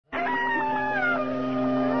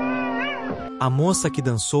A moça que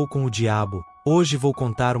dançou com o diabo. Hoje vou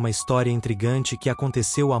contar uma história intrigante que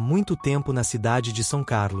aconteceu há muito tempo na cidade de São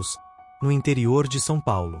Carlos, no interior de São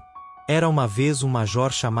Paulo. Era uma vez um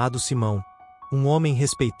major chamado Simão, um homem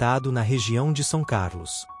respeitado na região de São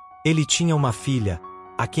Carlos. Ele tinha uma filha,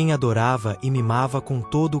 a quem adorava e mimava com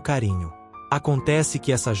todo o carinho. Acontece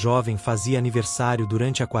que essa jovem fazia aniversário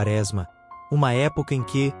durante a Quaresma, uma época em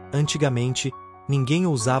que, antigamente, ninguém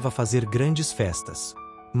ousava fazer grandes festas.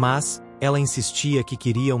 Mas ela insistia que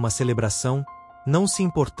queria uma celebração, não se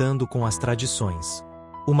importando com as tradições.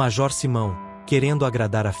 O major Simão, querendo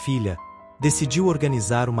agradar a filha, decidiu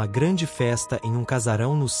organizar uma grande festa em um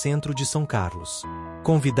casarão no centro de São Carlos.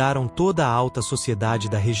 Convidaram toda a alta sociedade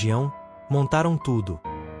da região, montaram tudo: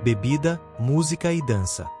 bebida, música e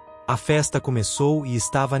dança. A festa começou e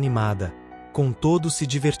estava animada, com todos se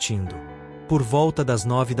divertindo. Por volta das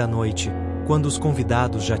 9 da noite, quando os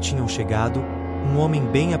convidados já tinham chegado, um homem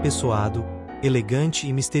bem apessoado, elegante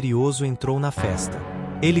e misterioso entrou na festa.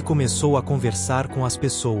 Ele começou a conversar com as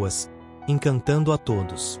pessoas, encantando a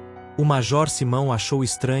todos. O major Simão achou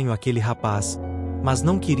estranho aquele rapaz, mas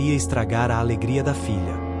não queria estragar a alegria da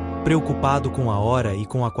filha. Preocupado com a hora e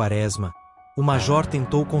com a Quaresma, o major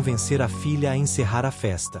tentou convencer a filha a encerrar a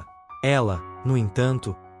festa. Ela, no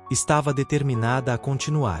entanto, estava determinada a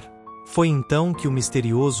continuar. Foi então que o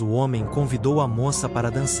misterioso homem convidou a moça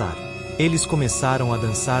para dançar. Eles começaram a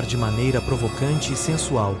dançar de maneira provocante e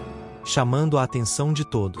sensual, chamando a atenção de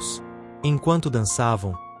todos. Enquanto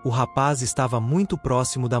dançavam, o rapaz estava muito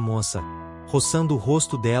próximo da moça, roçando o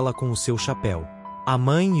rosto dela com o seu chapéu. A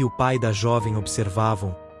mãe e o pai da jovem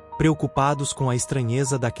observavam, preocupados com a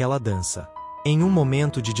estranheza daquela dança. Em um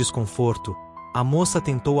momento de desconforto, a moça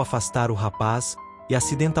tentou afastar o rapaz e,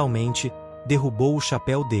 acidentalmente, derrubou o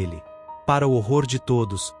chapéu dele. Para o horror de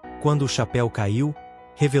todos, quando o chapéu caiu,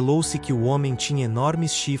 revelou-se que o homem tinha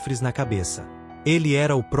enormes chifres na cabeça. Ele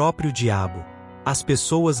era o próprio Diabo. As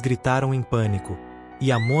pessoas gritaram em pânico,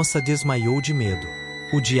 e a moça desmaiou de medo.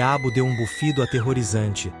 O Diabo deu um bufido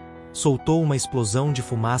aterrorizante, soltou uma explosão de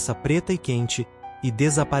fumaça preta e quente, e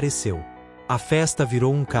desapareceu. A festa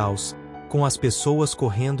virou um caos, com as pessoas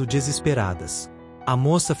correndo desesperadas. A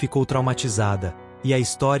moça ficou traumatizada, e a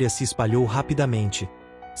história se espalhou rapidamente,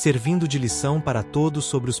 servindo de lição para todos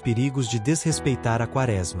sobre os perigos de desrespeitar a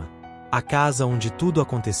Quaresma. A casa onde tudo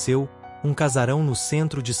aconteceu, um casarão no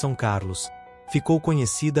centro de São Carlos, ficou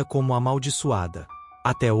conhecida como Amaldiçoada.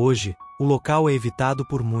 Até hoje, o local é evitado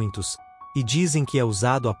por muitos, e dizem que é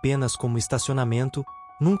usado apenas como estacionamento,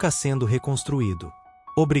 nunca sendo reconstruído.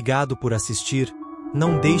 Obrigado por assistir,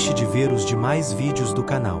 não deixe de ver os demais vídeos do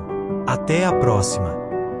canal. Até a próxima!